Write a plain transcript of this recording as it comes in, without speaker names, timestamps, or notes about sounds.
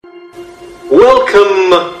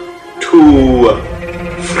Welcome to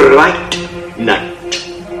Fright Night.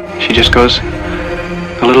 She just goes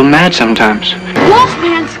a little mad sometimes.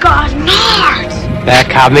 Wolfman's got nards. They're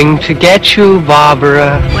coming to get you,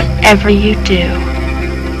 Barbara. Whatever you do,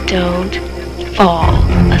 don't fall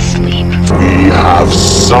asleep. We have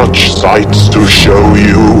such sights to show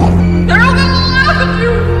you. They're all gonna laugh at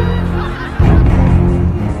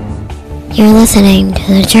you. You're listening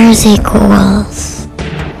to the Jersey Ghouls.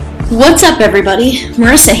 What's up, everybody?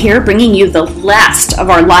 Marissa here, bringing you the last of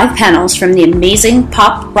our live panels from the amazing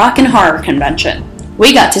Pop, Rock, and Horror Convention.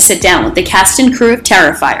 We got to sit down with the cast and crew of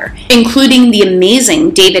Terrifier, including the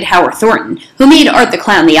amazing David Howard Thornton, who made Art the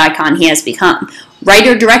Clown the icon he has become,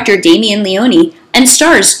 writer-director Damien Leone, and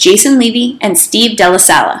stars Jason Levy and Steve Della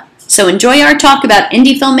Sala. So enjoy our talk about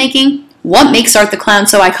indie filmmaking, what makes Art the Clown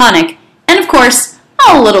so iconic, and of course,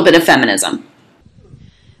 a little bit of feminism.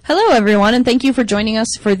 Hello, everyone, and thank you for joining us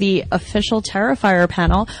for the official Terrifier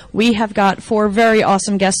panel. We have got 4 very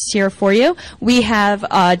awesome guests here for you. We have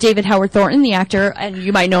David Howard Thornton, the actor, and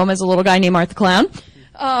you might know him as a little guy named Art the Clown.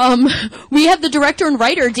 We have the director and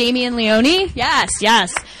writer, Damien Leone. Yes.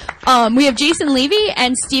 We have Jason Levy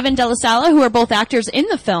and Steven Della Sala, who are both actors in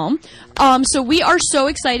the film. So we are so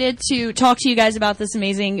excited to talk to you guys about this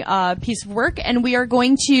amazing piece of work, and we are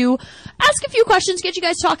going to ask a few questions, get you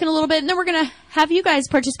guys talking a little bit, and then we're going to have you guys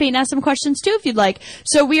participate and ask some questions too if you'd like.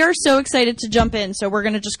 So we are so excited to jump in, so we're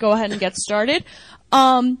going to just go ahead and get started.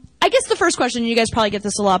 I guess the first question, you guys probably get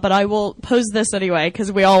this a lot, but I will pose this anyway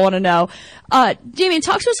because we all want to know. Damien,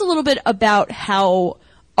 talk to us a little bit about how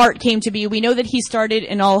Art came to be. We know that he started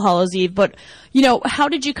in All Hallows Eve, but, how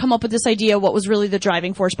did you come up with this idea? What was really the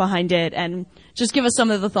driving force behind it? And just give us some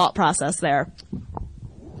of the thought process there.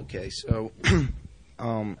 Okay, so,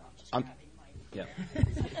 yeah.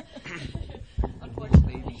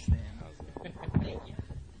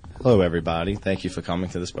 Hello, everybody. Thank you for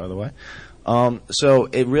coming to this, by the way. So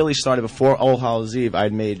it really started before All Hallows Eve.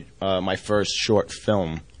 I'd made my first short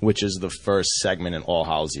film, which is the first segment in All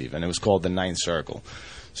Hallows Eve, and it was called The Ninth Circle.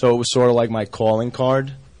 So it was sort of like my calling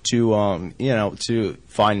card to, to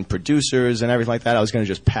find producers and everything like that. I was going to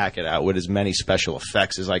just pack it out with as many special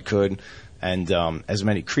effects as I could and as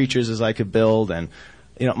many creatures as I could build. And,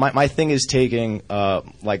 my thing is taking,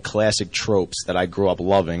 like, classic tropes that I grew up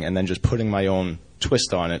loving and then just putting my own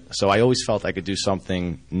twist on it. So I always felt I could do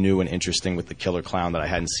something new and interesting with the killer clown that I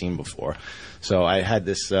hadn't seen before. So I had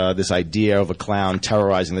this idea of a clown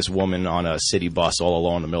terrorizing this woman on a city bus all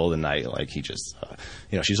alone in the middle of the night. Like, he just,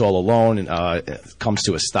 she's all alone and comes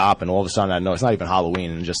to a stop, and all of a sudden I know it's not even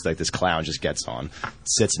Halloween, and just like this clown just gets on,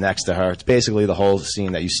 sits next to her. It's basically the whole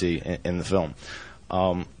scene that you see in the film.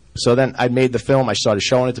 So then I made the film, I started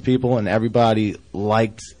showing it to people, and everybody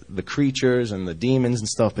liked the creatures and the demons and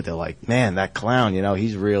stuff, but they're like, man, that clown,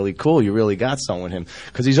 he's really cool. You really got something with him.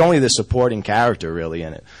 Because he's only the supporting character, really,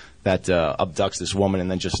 in it, that abducts this woman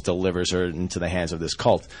and then just delivers her into the hands of this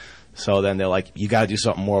cult. So then they're like, you got to do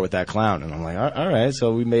something more with that clown. And I'm like, all right.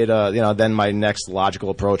 So we made then my next logical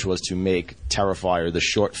approach was to make Terrifier the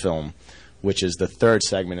short film, which is the third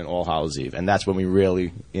segment in All Hallows Eve. And that's when we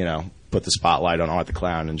really, put the spotlight on Art the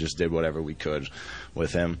Clown and just did whatever we could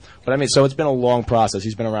with him. But so it's been a long process.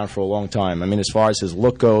 He's been around for a long time. As far as his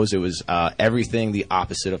look goes, it was everything the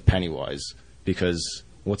opposite of Pennywise, because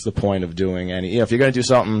what's the point of doing any, if you're going to do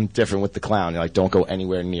something different with the clown, don't go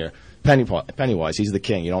anywhere near Pennywise. He's the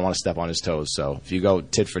king. You don't want to step on his toes. So if you go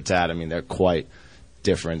tit for tat, they're quite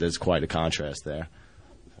different. There's quite a contrast there.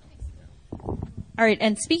 All right,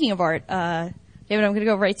 and speaking of Art, David, I'm going to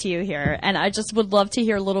go right to you here, and I just would love to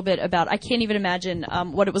hear a little bit about, I can't even imagine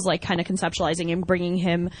what it was like kind of conceptualizing and bringing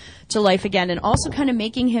him to life again, and also kind of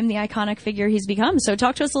making him the iconic figure he's become. So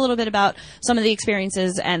talk to us a little bit about some of the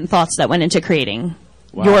experiences and thoughts that went into creating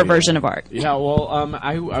your version of Art. Yeah, well,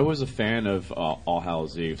 I was a fan of All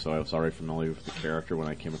Hallows Eve, so I was already familiar with the character when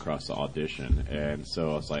I came across the audition. And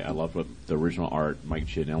so I was like, I loved what the original art Mike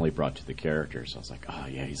Giannelli brought to the character. So I was like, oh,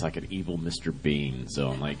 yeah, he's like an evil Mr. Bean. So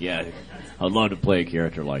I'm like, yeah, I'd love to play a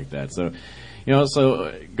character like that. So,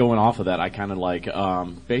 so going off of that, I kind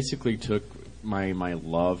of basically took my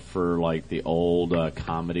love for the old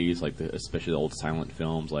comedies, especially the old silent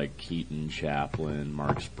films like Keaton, Chaplin,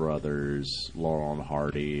 Marx Brothers, Laurel and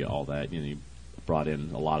Hardy, all that. You brought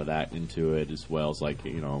in a lot of that into it, as well as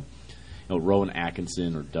Rowan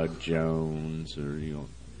Atkinson or Doug Jones or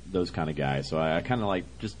those kind of guys. So I kind of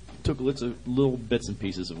just took little bits and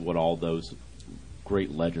pieces of what all those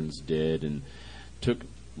great legends did, and took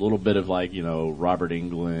a little bit of Robert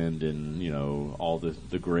Englund and all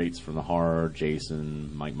the greats from the horror,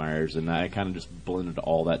 Jason, Mike Myers, and I kind of just blended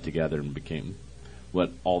all that together and became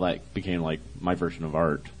my version of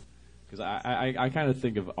Art. Because I kind of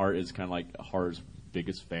think of Art as kind of like horror's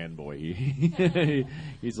biggest fanboy.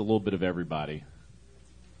 He's a little bit of everybody.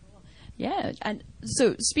 Yeah, and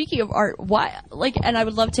so speaking of Art, why, like, and I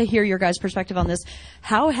would love to hear your guys' perspective on this.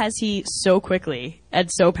 How has he so quickly and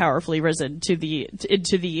so powerfully risen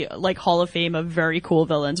into the like Hall of Fame of very cool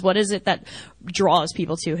villains? What is it that draws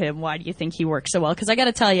people to him? Why do you think he works so well? Because I got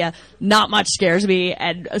to tell you, not much scares me.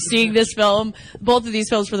 And seeing this film, both of these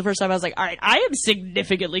films for the first time, I was like, all right, I am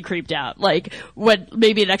significantly creeped out. Like, when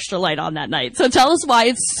maybe an extra light on that night. So tell us why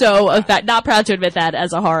it's so effective. Not proud to admit that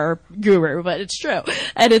as a horror guru, but it's true,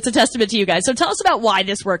 and it's a testament to you guys. So tell us about why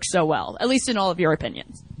this works so well, at least in all of your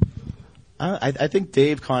opinions. I think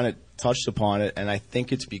Dave kind of touched upon it, and I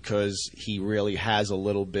think it's because he really has a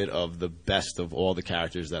little bit of the best of all the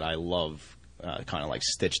characters that I love, kind of like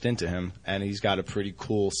stitched into him, and he's got a pretty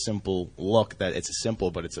cool, simple look that it's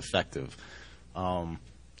simple but it's effective.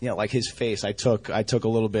 Like his face, I took a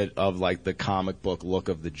little bit of like the comic book look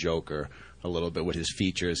of the Joker, a little bit with his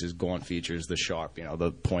features, his gaunt features, the sharp,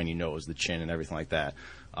 the pointy nose, the chin, and everything like that.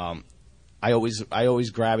 I always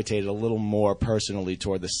gravitated a little more personally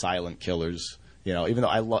toward the silent killers, even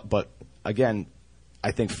though but again,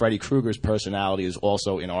 I think Freddy Krueger's personality is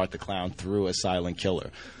also in Art the Clown through a silent killer.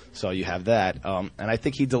 So you have that. And I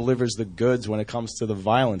think he delivers the goods when it comes to the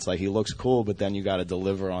violence. Like, he looks cool, but then you got to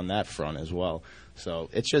deliver on that front as well. So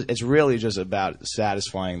it's really just about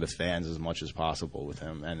satisfying the fans as much as possible with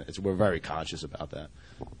him, and we're very conscious about that.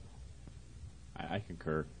 I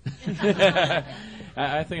concur.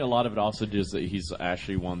 I think a lot of it also just that he's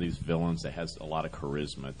actually one of these villains that has a lot of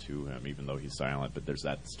charisma to him, even though he's silent. But there's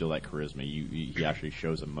still that charisma. He actually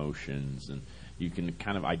shows emotions, and you can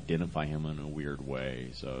kind of identify him in a weird way.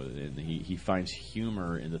 So and he finds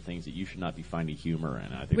humor in the things that you should not be finding humor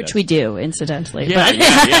in. I think which we do, incidentally.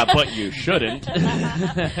 Yeah, but you shouldn't.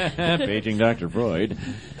 Paging Dr. Freud.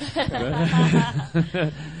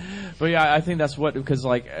 But yeah, I think that's because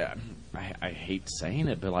like. I hate saying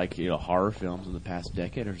it, but like horror films in the past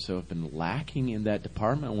decade or so have been lacking in that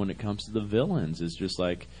department when it comes to the villains. It's just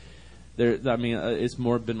like it's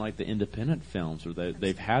more been like the independent films where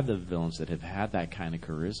they've had the villains that have had that kind of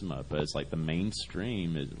charisma, but it's like the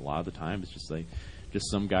mainstream. A lot of the time, it's just like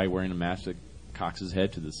some guy wearing a mask that cocks his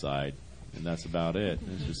head to the side, and that's about it.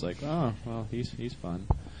 And it's just like, oh well, he's fun.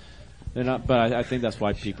 They're not, but I think that's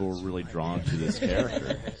why people were really drawn to this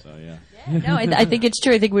character. So yeah. No, I think it's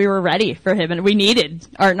true. I think we were ready for him, and we needed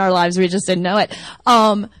Art in our lives. We just didn't know it.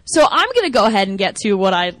 So I'm going to go ahead and get to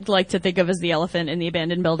what I like to think of as the elephant in the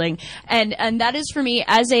abandoned building, and that is for me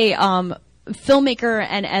as a filmmaker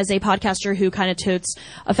and as a podcaster who kind of totes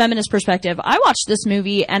a feminist perspective. I watched this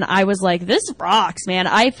movie and I was like, this rocks, man.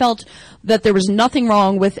 I felt that there was nothing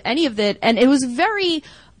wrong with any of it, and it was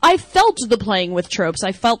I felt the playing with tropes.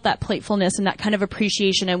 I felt that playfulness and that kind of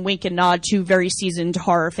appreciation and wink and nod to very seasoned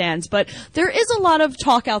horror fans. But there is a lot of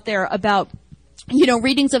talk out there about,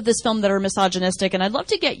 readings of this film that are misogynistic, and I'd love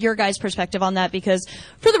to get your guys' perspective on that because,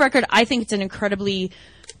 for the record, I think it's an incredibly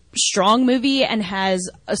strong movie and has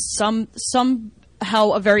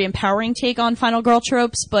somehow a very empowering take on final girl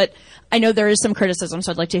tropes, but I know there is some criticism,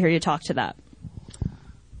 so I'd like to hear you talk to that.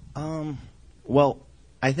 Well,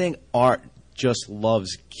 I think Art just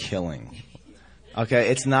loves killing. Okay,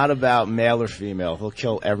 it's not about male or female. He'll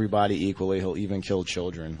kill everybody equally. He'll even kill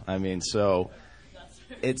children. I mean, so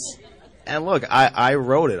and look, I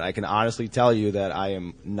wrote it. I can honestly tell you that I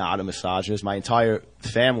am not a misogynist. My entire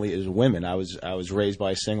family is women. I was raised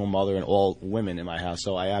by a single mother and all women in my house.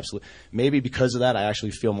 So I absolutely, maybe because of that, I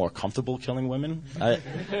actually feel more comfortable killing women. I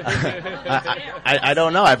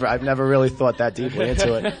don't know. I've never really thought that deeply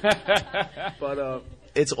into it. But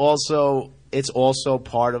it's also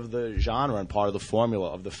part of the genre and part of the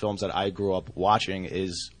formula of the films that I grew up watching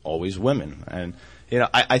is always women. And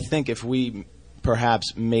I think if we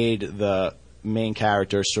perhaps made the main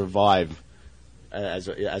character survive as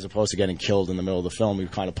opposed to getting killed in the middle of the film, we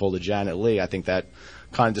kind of pulled a Janet Leigh. I think that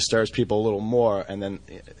kind of disturbs people a little more, and then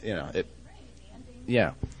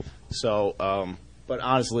So, but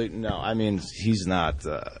honestly, no. I mean, he's not.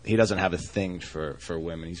 He doesn't have a thing for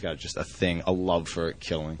women. He's got just a love for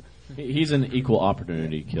killing. He's an equal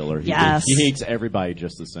opportunity killer. Yes. He hates everybody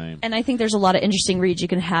just the same. And I think there's a lot of interesting reads you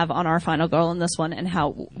can have on our final girl in this one and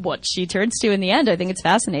what she turns to in the end. I think it's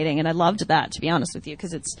fascinating, and I loved that, to be honest with you,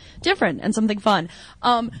 because it's different and something fun.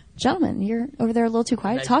 Gentlemen, you're over there a little too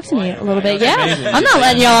quiet. Talk to me a little bit. Yeah, I'm not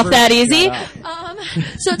letting you off that easy.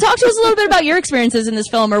 So talk to us a little bit about your experiences in this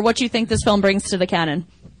film, or what you think this film brings to the canon.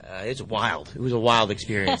 It's wild. It was a wild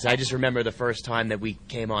experience. I just remember the first time that we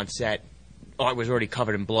came on set, Art was already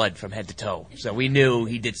covered in blood from head to toe, so we knew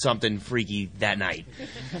he did something freaky that night.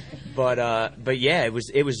 But yeah, it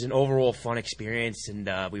was an overall fun experience, and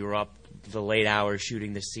we were up the late hours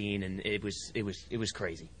shooting the scene, and it was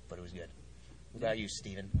crazy, but it was good. What about you,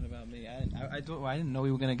 Steven? What about me? I didn't know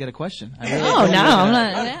we were going to get a question. I'm not.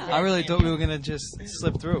 Yeah. I really thought we were going to just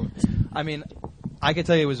slip through. I mean, I can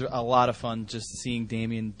tell you it was a lot of fun just seeing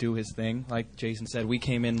Damien do his thing. Like Jason said, we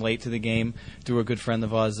came in late to the game through a good friend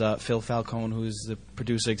of ours, Phil Falcone, who's the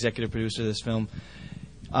executive producer of this film.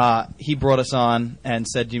 He brought us on and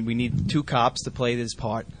said, we need 2 cops to play this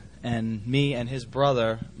part. And me and his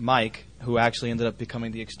brother, Mike, who actually ended up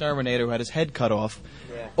becoming the exterminator, who had his head cut off,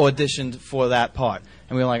 auditioned for that part.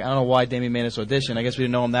 And we were like, I don't know why Damien made us audition. I guess we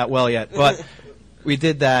didn't know him that well yet. But we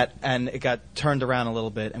did that, and it got turned around a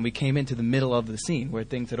little bit. And we came into the middle of the scene where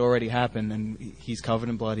things had already happened, and he's covered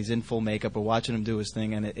in blood. He's in full makeup. We're watching him do his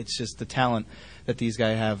thing, and it's just the talent that these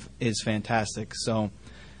guys have is fantastic. So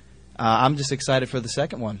I'm just excited for the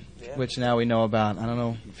second one, which now we know about. I don't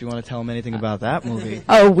know if you want to tell them anything about that movie.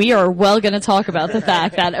 Oh, we are well going to talk about the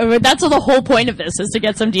fact that that's the whole point of this, is to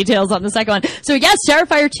get some details on the second one. So yes,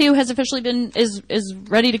 Terrifier 2 has officially is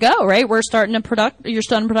ready to go, right? We're starting you're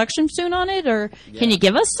starting production soon on it, or can you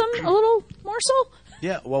give us a little morsel?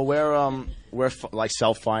 Yeah, well, we're like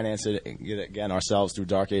self-financing again ourselves through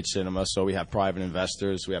Dark Age Cinema, so we have private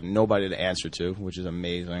investors. We have nobody to answer to, which is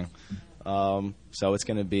amazing. So it's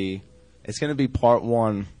going to be part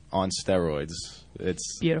 1 on steroids.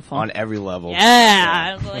 It's beautiful on every level.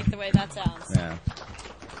 Yeah, I like the way that sounds. Yeah.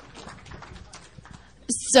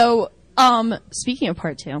 So, speaking of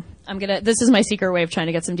part 2, this is my secret way of trying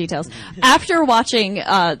to get some details. After watching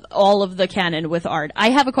all of the canon with Art,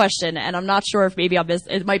 I have a question, and I'm not sure if maybe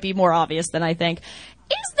it might be more obvious than I think.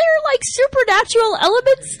 Is there like supernatural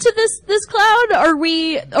elements to this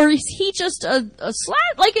clown? Or is he just a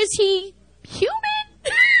slat? Like, is he human?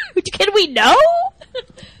 Can we know?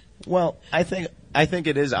 Well, I think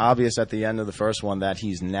it is obvious at the end of the first one that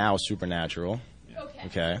he's now supernatural.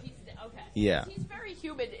 Okay. Yeah. He's very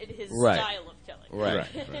human in his right. style of killing. Right.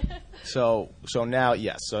 So now,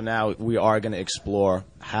 yes. So now we are going to explore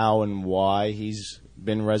how and why he's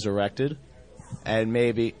been resurrected, and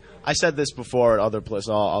maybe I said this before at other places.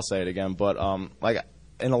 I'll say it again. But like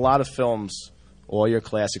in a lot of films, all your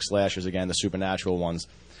classic slashers, again, the supernatural ones,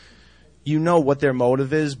 you know what their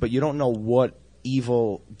motive is, but you don't know what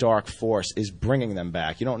evil dark force is bringing them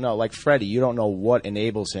back. You don't know, like Freddy, you don't know what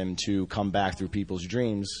enables him to come back through people's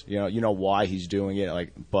dreams. You know why he's doing it.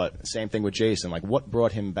 Like, but same thing with Jason. Like, what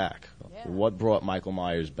brought him back? Yeah. What brought Michael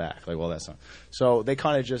Myers back? Like, well, that's not. So they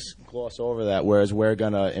kind of just gloss over that. Whereas we're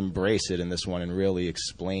gonna embrace it in this one and really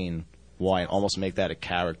explain why and almost make that a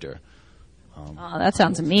character. Oh, that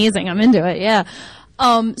sounds amazing. I'm into it. Yeah.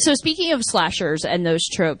 So speaking of slashers and those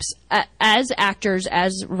tropes, as actors,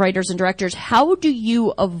 as writers and directors, how do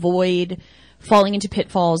you avoid falling into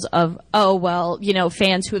pitfalls of,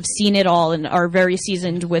 fans who have seen it all and are very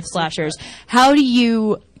seasoned with slashers? How do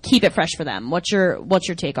you keep it fresh for them? What's your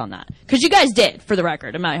take on that? Because you guys did, for the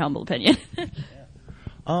record, in my humble opinion.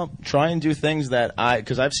 Try and do things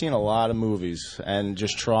because I've seen a lot of movies, and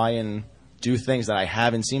just try and do things that I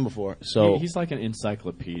haven't seen before. So he's like an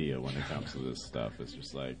encyclopedia when it comes to this stuff. It's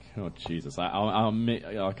just like, oh Jesus,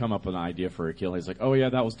 I'll come up with an idea for a kill. He's like, oh yeah,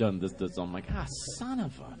 that was done. This. I'm like, son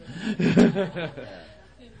of a.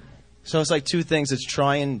 So it's like 2 things. It's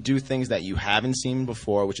try and do things that you haven't seen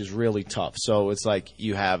before, which is really tough. So it's like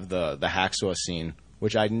you have the hacksaw scene,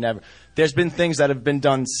 which I never. There's been things that have been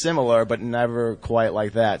done similar, but never quite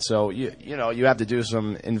like that. So you have to do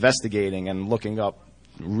some investigating and looking up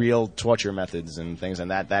real torture methods and things,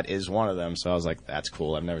 and that is one of them. So I was like, that's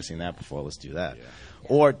cool. I've never seen that before. Let's do that. Yeah.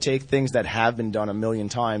 Or take things that have been done a million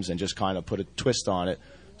times and just kind of put a twist on it.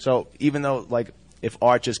 So even though, like, if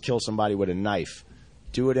Art just kills somebody with a knife,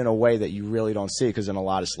 do it in a way that you really don't see, because in a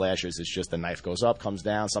lot of slashers, it's just the knife goes up, comes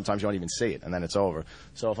down. Sometimes you don't even see it, and then it's over.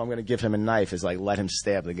 So if I'm going to give him a knife, it's like let him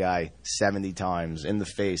stab the guy 70 times in the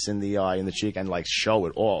face, in the eye, in the cheek, and like show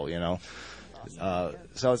it all,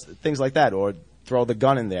 So it's things like that. Or throw the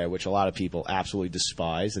gun in there, which a lot of people absolutely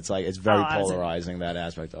despise. It's like, it's very polarizing, that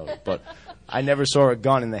aspect of it. But I never saw a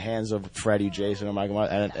gun in the hands of Freddy, Jason, or Michael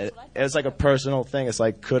Myers. And it's like a personal thing. It's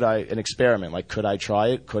like, an experiment. Like, could I try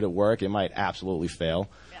it? Could it work? It might absolutely fail.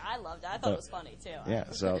 Yeah, I loved it. I thought it was funny, too. Yeah,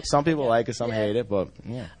 so some people like it, some hate it, but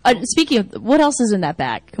yeah. Speaking of, what else is in that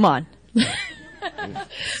bag? Come on.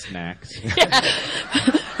 Snacks.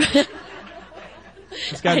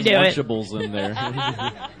 It's got Lunchables in there.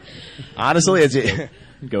 Honestly,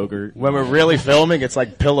 Gogurt. When we're really filming, it's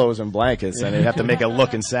like pillows and blankets, and you have to make it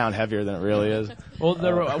look and sound heavier than it really is. Well,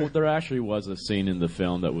 there actually was a scene in the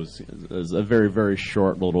film that was a very, very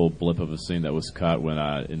short little blip of a scene that was cut when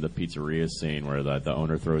in the pizzeria scene where the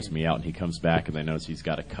owner throws me out and he comes back and they notice he's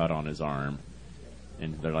got a cut on his arm.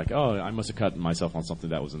 And they're like, oh, I must have cut myself on something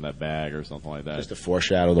that was in that bag or something like that. Just to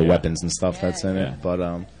foreshadow the weapons and stuff that's in it.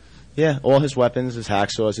 But, yeah, all his weapons, his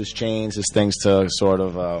hacksaws, his chains, his things to sort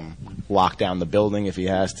of lock down the building if he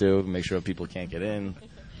has to, make sure people can't get in.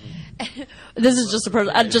 This is just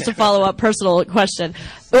a follow-up personal question.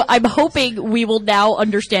 I'm hoping we will now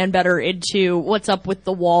understand better into what's up with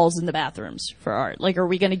the walls in the bathrooms for art. Like, are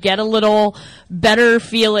we going to get a little better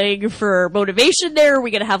feeling for motivation there? Are we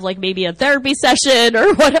going to have, like, maybe a therapy session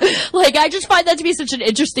or what? Like, I just find that to be such an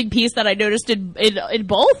interesting piece that I noticed in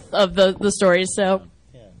both of the stories. So,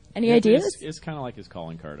 any ideas? It's kind of like his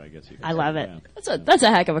calling card, I guess. I love it. Yeah. That's a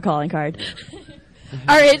heck of a calling card.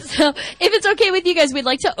 All right, so if it's okay with you guys, we'd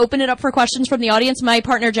like to open it up for questions from the audience. My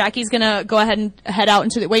partner Jackie's going to go ahead and head out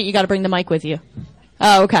into the... Wait, you got to bring the mic with you.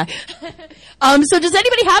 Oh, okay. So does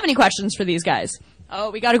anybody have any questions for these guys? Oh,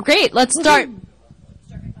 we got it. Great. Let's start.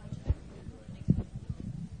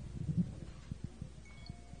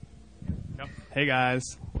 Hey, guys.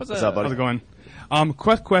 What's up, buddy? How's it going?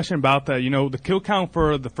 Quick question about the kill count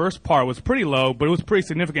for the first part was pretty low, but it was pretty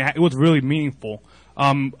significant. It was really meaningful.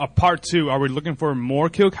 A part 2, are we looking for more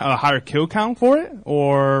a higher kill count for it,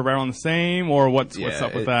 or right around the same, or what's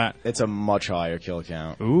up with that? It's a much higher kill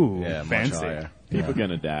count. Ooh, yeah, fancy. Much higher. People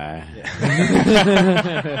gonna die.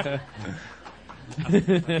 Yeah.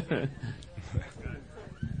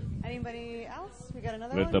 Anybody else? We got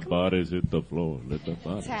another Let one? the bodies hit the floor. Let the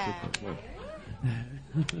bodies hit the floor.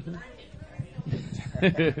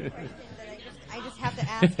 I just have to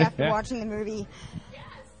ask after watching the movie.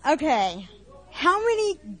 Okay, how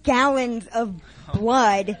many gallons of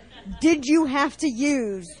blood did you have to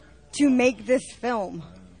use to make this film?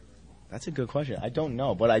 That's a good question. I don't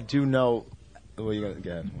know, but I do know. Well, you go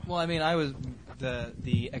ahead. Well, I mean, I was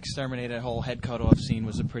the exterminated whole head cut off scene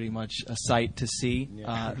was pretty much a sight to see.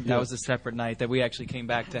 That was a separate night that we actually came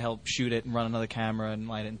back to help shoot it and run another camera and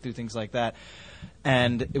light it and do things like that.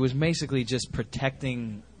 And it was basically just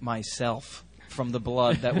protecting myself from the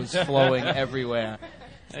blood that was flowing everywhere.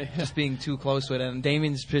 Just being too close to it. And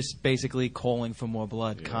Damien's just basically calling for more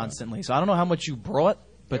blood constantly. So I don't know how much you brought,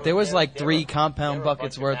 but there was like 3 compound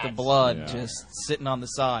buckets worth of blood just sitting on the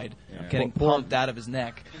side, getting pumped out of his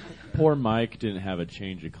neck. Poor Mike didn't have a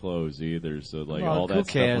change of clothes either, so like all that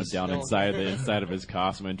stuff went down inside of his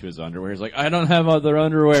costume into his underwear. He's like, I don't have other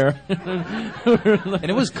underwear. And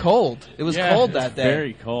it was cold. It was cold that day.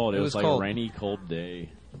 Very cold. It was like cold. a rainy, cold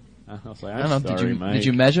day. I was like, I don't know. Mike. Did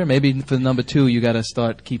you measure? Maybe for number 2, you got to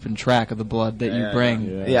start keeping track of the blood that you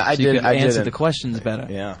bring. Yeah, I so you did. can I answer did the questions better.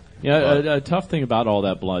 Yeah. Yeah, a tough thing about all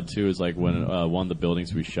that blood too is like when one of the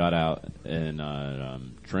buildings we shot out in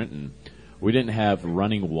Trenton, we didn't have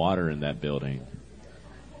running water in that building,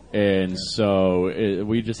 and so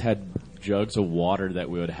we just had jugs of water that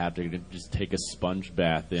we would have to just take a sponge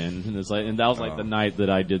bath in, and that was like the night that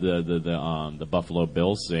I did the Buffalo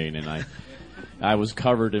Bill scene, and I was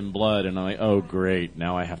covered in blood, and I'm like, oh, great.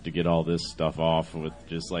 Now I have to get all this stuff off with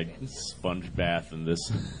just, like, sponge bath in this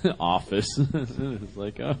office. It's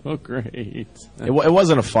like, oh, great. It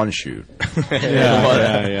wasn't a fun shoot.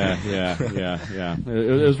 Yeah.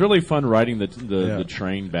 It was really fun riding the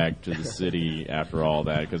train back to the city after all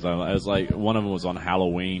that, because I was like, one of them was on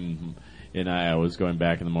Halloween, and I was going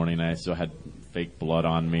back in the morning, and I still had fake blood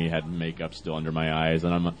on me, had makeup still under my eyes,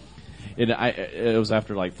 and it was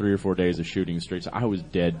after like 3 or 4 days of shooting straight, so I was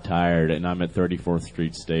dead tired, and I'm at 34th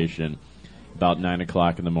Street Station. About 9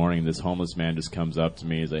 o'clock in the morning, this homeless man just comes up to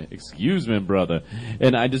me. He's like, "Excuse me, brother,"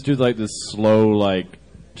 and I just do like this slow, like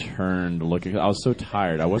turned looking. I was so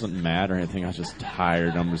tired. I wasn't mad or anything. I was just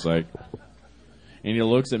tired. I'm just like, and he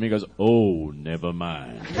looks at me and goes, "Oh, never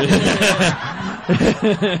mind."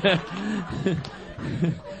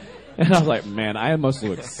 And I was like, man, I must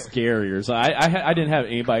look scarier. So I didn't have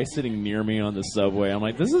anybody sitting near me on the subway. I'm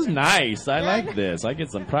like, this is nice. I like this. I get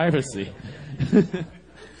some privacy. Do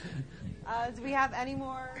we have any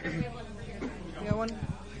more? We have one.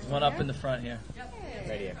 One up in the front here.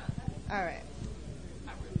 Right here. All right.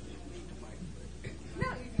 No,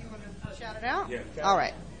 you want to shout it out? Yeah. All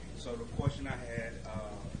right. So the question I had,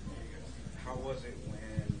 how was it when,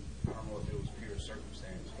 I don't know if it was pure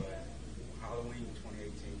circumstance, but Halloween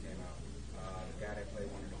 2018 came out. The guy that played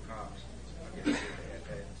one of the cops, I guess he did the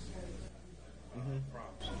FX and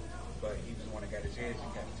props, but he was the one that got his head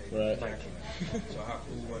decapitated. Right. So how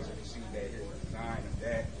cool was it to see that his design of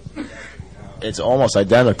that was exactly how... It's almost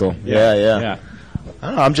identical. Yeah. I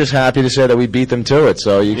don't know, I'm just happy to say that we beat them to it.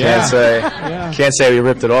 So you can't say we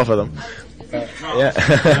ripped it off of them.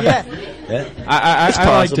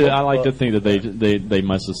 I like to think that they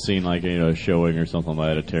must have seen like a showing or something like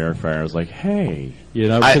that at Terrifier. I was like, hey,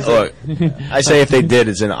 I say if they did,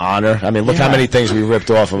 it's an honor. I mean, look how many things we ripped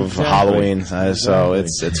off of Halloween. So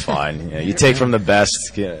it's fine. Yeah, you take from the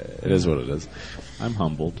best. Yeah, it is what it is. I'm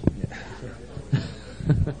humbled.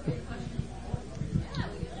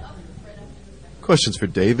 Questions for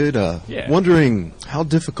David. Wondering how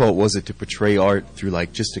difficult was it to portray Art through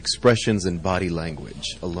like just expressions and body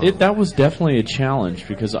language alone? That was definitely a challenge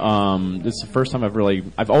because this is the first time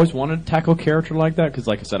I've always wanted to tackle a character like that because,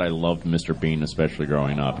 like I said, I loved Mr. Bean, especially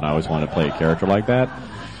growing up, and I always wanted to play a character like that.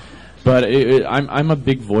 But I'm a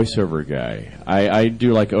big voiceover guy. I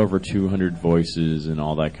do like over 200 voices and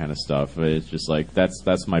all that kind of stuff. It's just like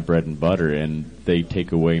that's my bread and butter, and they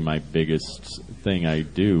take away my biggest thing I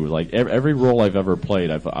do. Like every role I've ever played,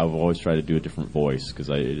 I've always tried to do a different voice because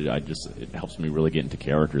it helps me really get into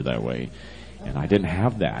character that way. And I didn't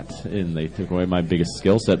have that, and they took away my biggest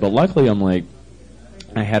skill set. But luckily,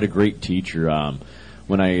 I had a great teacher.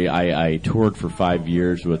 When I toured for 5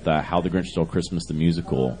 years with How the Grinch Stole Christmas the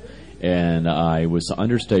musical. And I was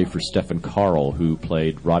understudy for Stephen Carl, who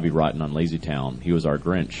played Robbie Rotten on Lazy Town. He was our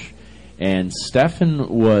Grinch. And Stephen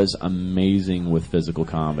was amazing with physical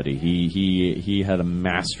comedy. He had a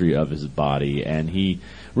mastery of his body, and he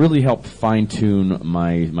really helped fine-tune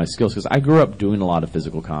my skills. Because I grew up doing a lot of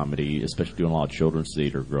physical comedy, especially doing a lot of children's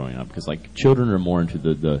theater growing up. Because children are more into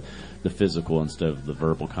the physical instead of the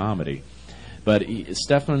verbal comedy. But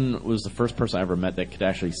Stefan was the first person I ever met that could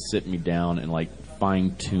actually sit me down and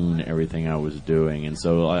fine-tune everything I was doing. And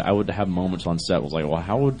so I would have moments on set. Was like, well,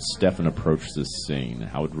 how would Stefan approach this scene?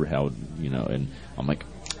 How would And I'm like,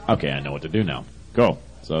 okay, I know what to do now. Go.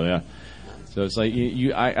 So yeah. So it's like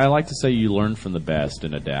I like to say you learn from the best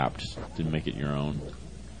and adapt to make it your own.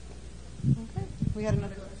 Okay. We got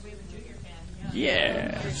another. We have a junior fan.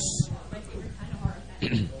 Yes.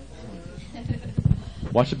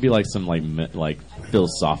 Watch it be like some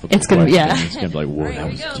philosophical. It's gonna question. be It's gonna be like, whoa, All right, that here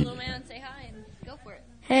we was go, deep. little man. Say hi and go for it.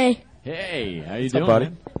 Hey. Hey, how you What's doing, up, buddy?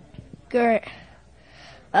 man? Great.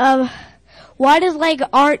 Why does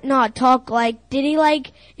Art not talk? Is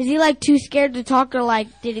he too scared to talk, or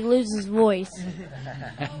did he lose his voice?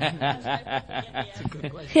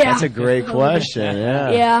 That's a great question.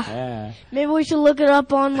 Yeah. Yeah. Maybe we should look it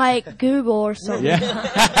up on Google or something.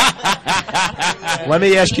 Let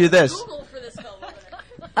me ask you this.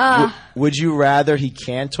 Would you rather he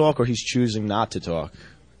can talk or he's choosing not to talk?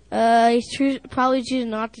 He's probably choosing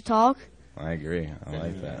not to talk. I agree. I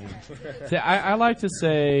like that. See, I like to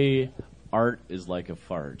say Art is like a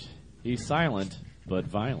fart. He's silent but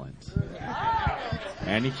violent.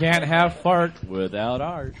 And you can't have fart without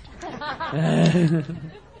Art.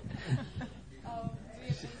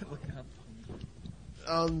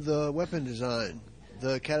 On the weapon design,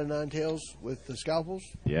 the cat o' nine tails with the scalpels.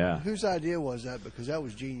 Yeah. Whose idea was that? Because that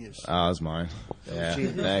was genius. Oh, it was mine. Yeah.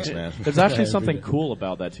 Thanks, man. There's actually something cool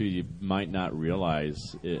about that too. You might not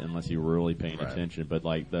realize it unless you're really paying attention. But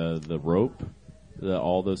the rope,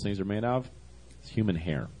 all those things are made of, it's human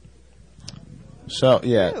hair. So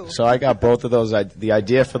so I got both of those. The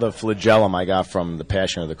idea for the flagellum I got from The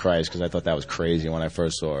Passion of the Christ because I thought that was crazy when I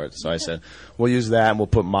first saw it. So I said we'll use that and we'll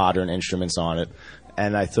put modern instruments on it.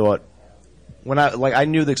 And I thought. When I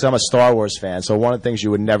knew that because I'm a Star Wars fan, so one of the things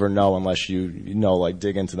you would never know unless you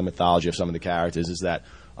dig into the mythology of some of the characters is that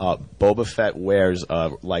Boba Fett wears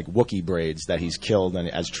Wookiee braids that he's killed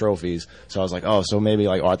as trophies. So I was like, oh, so maybe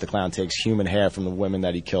Art the Clown takes human hair from the women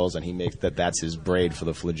that he kills and he makes that's his braid for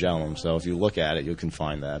the flagellum. So if you look at it, you can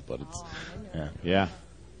find that. But it's yeah.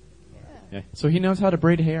 So he knows how to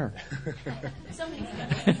braid hair. So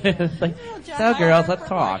girls, let's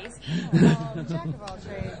talk. Jack of all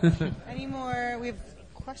trades. Any more? We have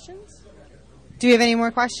questions? Do we have any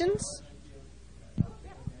more questions?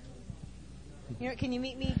 Can you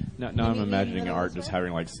meet me? No, I'm imagining Art just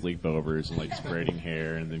having sleepovers and just braiding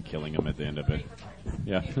hair and then killing him at the end of it.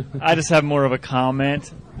 Yeah. I just have more of a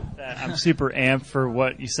comment. That I'm super amped for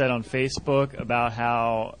what you said on Facebook about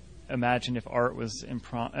how. Imagine if Art was in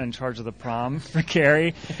charge of the prom for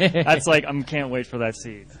Carrie. That's I can't wait for that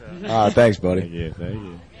seat. So. Thanks, buddy. Thank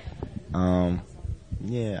you.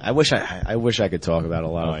 Yeah, I wish I could talk about a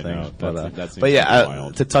lot of things,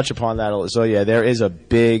 but to touch upon that. So there is a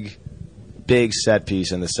big set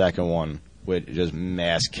piece in the second one with just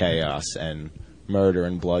mass chaos and murder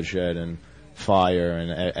and bloodshed and fire and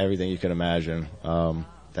everything you can imagine.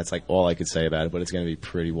 That's all I could say about it, but it's going to be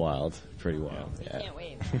pretty wild. Yeah. Can't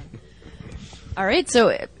wait. All right.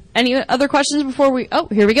 So, any other questions before we? Oh,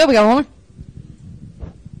 here we go. We got one more.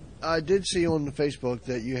 I did see on the Facebook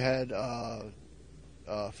that you had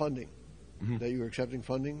funding, that you were accepting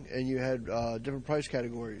funding, and you had different price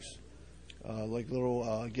categories, like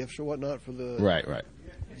little gifts or whatnot for the. Right.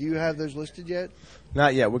 Do you have those listed yet?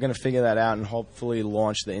 Not yet. We're going to figure that out and hopefully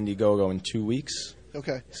launch the Indiegogo in 2 weeks.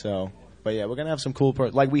 Okay. So, but yeah, we're going to have some cool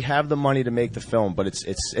like we have the money to make the film, but it's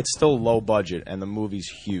still low budget and the movie's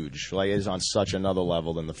huge. Like it is on such another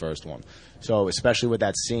level than the first one. So, especially with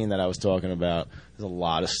that scene that I was talking about, there's a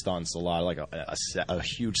lot of stunts, a lot of like a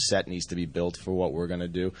huge set needs to be built for what we're going to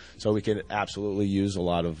do. So, we could absolutely use a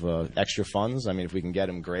lot of extra funds. I mean, if we can get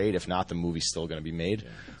them, great. If not, the movie's still going to be made.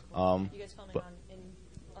 You guys filming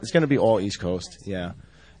it's going to be all East Coast, yeah.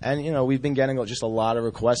 And, you know, we've been getting just a lot of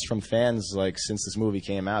requests from fans, like, since this movie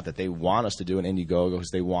came out, that they want us to do an Indiegogo because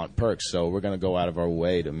they want perks. So we're going to go out of our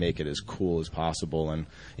way to make it as cool as possible. And,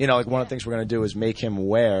 you know, like, one of the things we're going to do is make him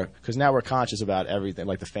wear, because now we're conscious about everything,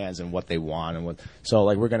 like the fans and what they want. So,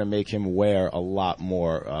 like, we're going to make him wear a lot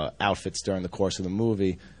more outfits during the course of the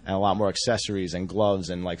movie and a lot more accessories and gloves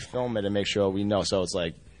and, like, film it and make sure we know. So it's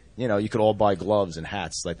like, you know, you could all buy gloves and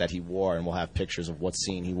hats like that he wore, and we'll have pictures of what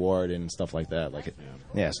scene he wore it in and stuff like that. Like,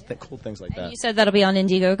 so cool things like that. You said that'll be on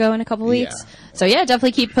Indiegogo in a couple weeks. Yeah. So yeah,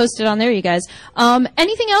 definitely keep posted on there, you guys.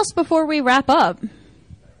 Anything else before we wrap up?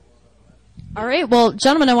 All right. Well,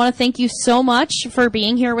 gentlemen, I want to thank you so much for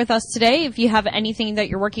being here with us today. If you have anything that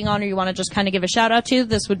you're working on or you want to just kind of give a shout out to,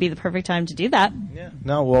 this would be the perfect time to do that. Yeah.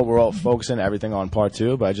 No, well, we're all focusing everything on part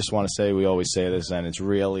 2, but I just want to say, we always say this, and it's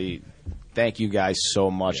really, thank you guys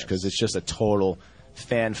so much, because it's just a total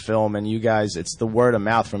fan film, and you guys, it's the word of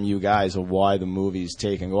mouth from you guys of why the movie's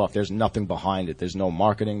taking off. There's nothing behind it. There's no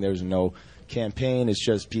marketing. There's no campaign. It's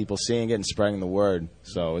just people seeing it and spreading the word.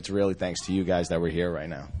 So it's really thanks to you guys that we're here right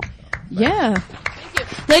now. Yeah. Thank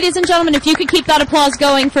you. Ladies and gentlemen, if you could keep that applause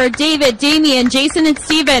going for David, Damien, Jason, and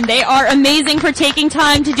Steven. They are amazing for taking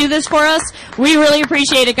time to do this for us. We really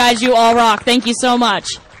appreciate it, guys. You all rock. Thank you so much.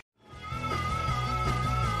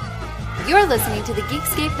 You're listening to the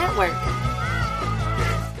Geekscape Network.